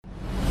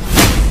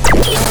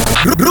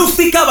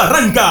Rustica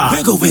Barranca.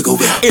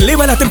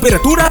 Eleva la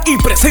temperatura y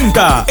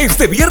presenta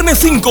este viernes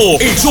 5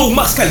 el show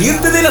más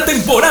caliente de la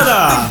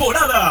temporada.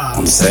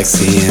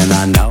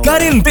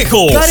 Karen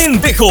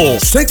Dejo,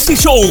 Sexy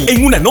Show,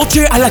 en una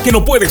noche a la que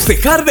no puedes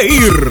dejar de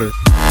ir.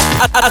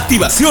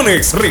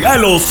 Activaciones,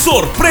 regalos,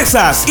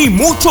 sorpresas y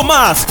mucho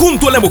más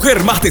junto a la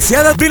mujer más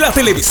deseada de la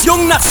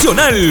televisión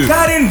nacional,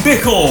 Karen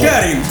Dejo.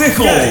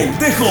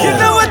 You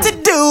know what to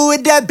do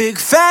with that big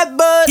fat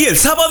butt. Y el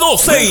sábado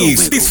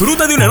 6,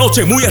 disfruta de una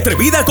noche muy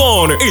atrevida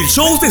con el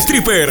show de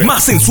stripper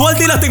más sensual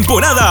de la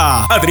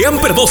temporada. Adrián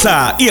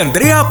Perdosa y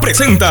Andrea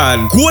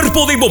presentan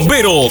Cuerpo de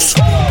Bomberos.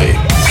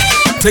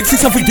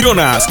 Sexys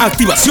anfitrionas,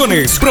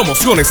 activaciones,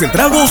 promociones en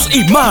tragos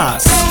y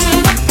más.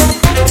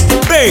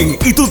 Ven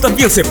y tú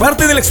también sé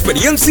parte de la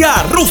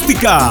experiencia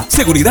Rustica.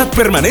 Seguridad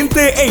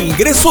permanente e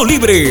ingreso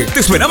libre.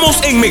 Te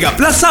esperamos en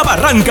Megaplaza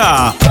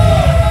Barranca.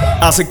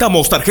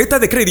 Aceptamos tarjeta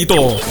de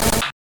crédito.